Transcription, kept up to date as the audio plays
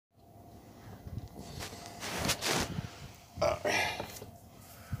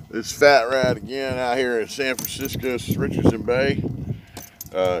This Fat Rat again out here in San Francisco, Richardson Bay.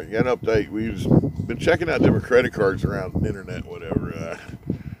 Got an update. We've been checking out different credit cards around the internet, whatever.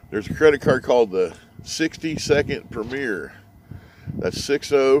 There's a credit card called the 60-second Premier. That's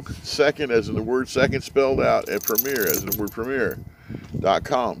 60 second as in the word second spelled out, and Premier as in the word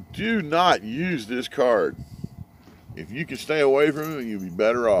Premier.com. Do not use this card. If you can stay away from it, you'll be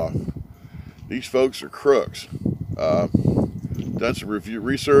better off. These folks are crooks. Done some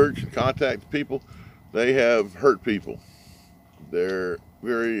research, contacted people. They have hurt people. They're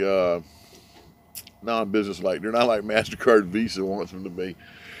very non-business-like. They're not like MasterCard, Visa wants them to be.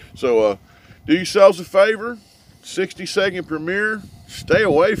 So do yourselves a favor. 60-second Premier. Stay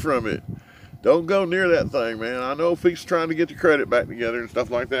away from it. Don't go near that thing, man. I know folks trying to get the credit back together and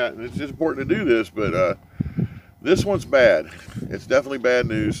stuff like that. And it's just important to do this, but this one's bad. It's definitely bad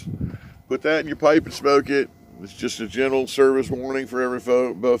news. Put that in your pipe and smoke it. It's just a general service warning for every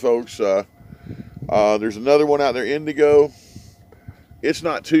folks. There's another one out there, Indigo. It's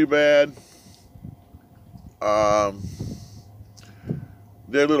not too bad. They're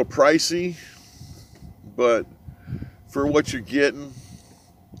a little pricey, but for what you're getting,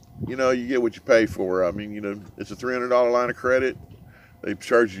 you know, you get what you pay for. I mean, you know, it's a $300 line of credit. They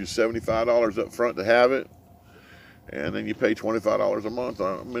charge you $75 up front to have it. And then you pay $25 a month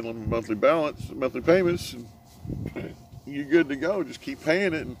on minimum monthly balance, monthly payments, and you're good to go. Just keep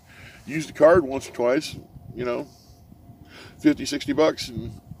paying it and use the card once or twice, you know, 50, 60 bucks,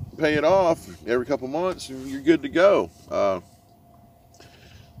 and pay it off every couple months, and you're good to go.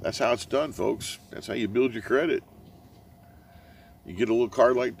 That's how it's done, folks. That's how you build your credit. You get a little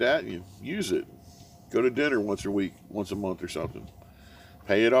card like that, and you use it. Go to dinner once a week, once a month or something.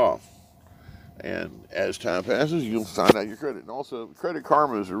 Pay it off. And as time passes, you'll find out your credit. And also, Credit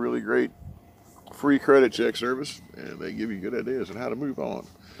Karma is a really great free credit check service, and they give you good ideas on how to move on.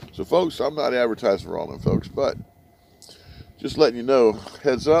 So, folks, I'm not advertising for all them folks, but just letting you know,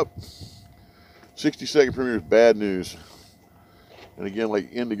 heads up, 60-second Premier is bad news. And again,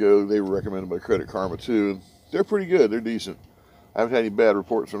 like Indigo, they were recommended by Credit Karma too. And they're pretty good. They're decent. I haven't had any bad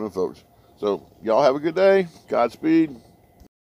reports from them folks. So, y'all have a good day. Godspeed.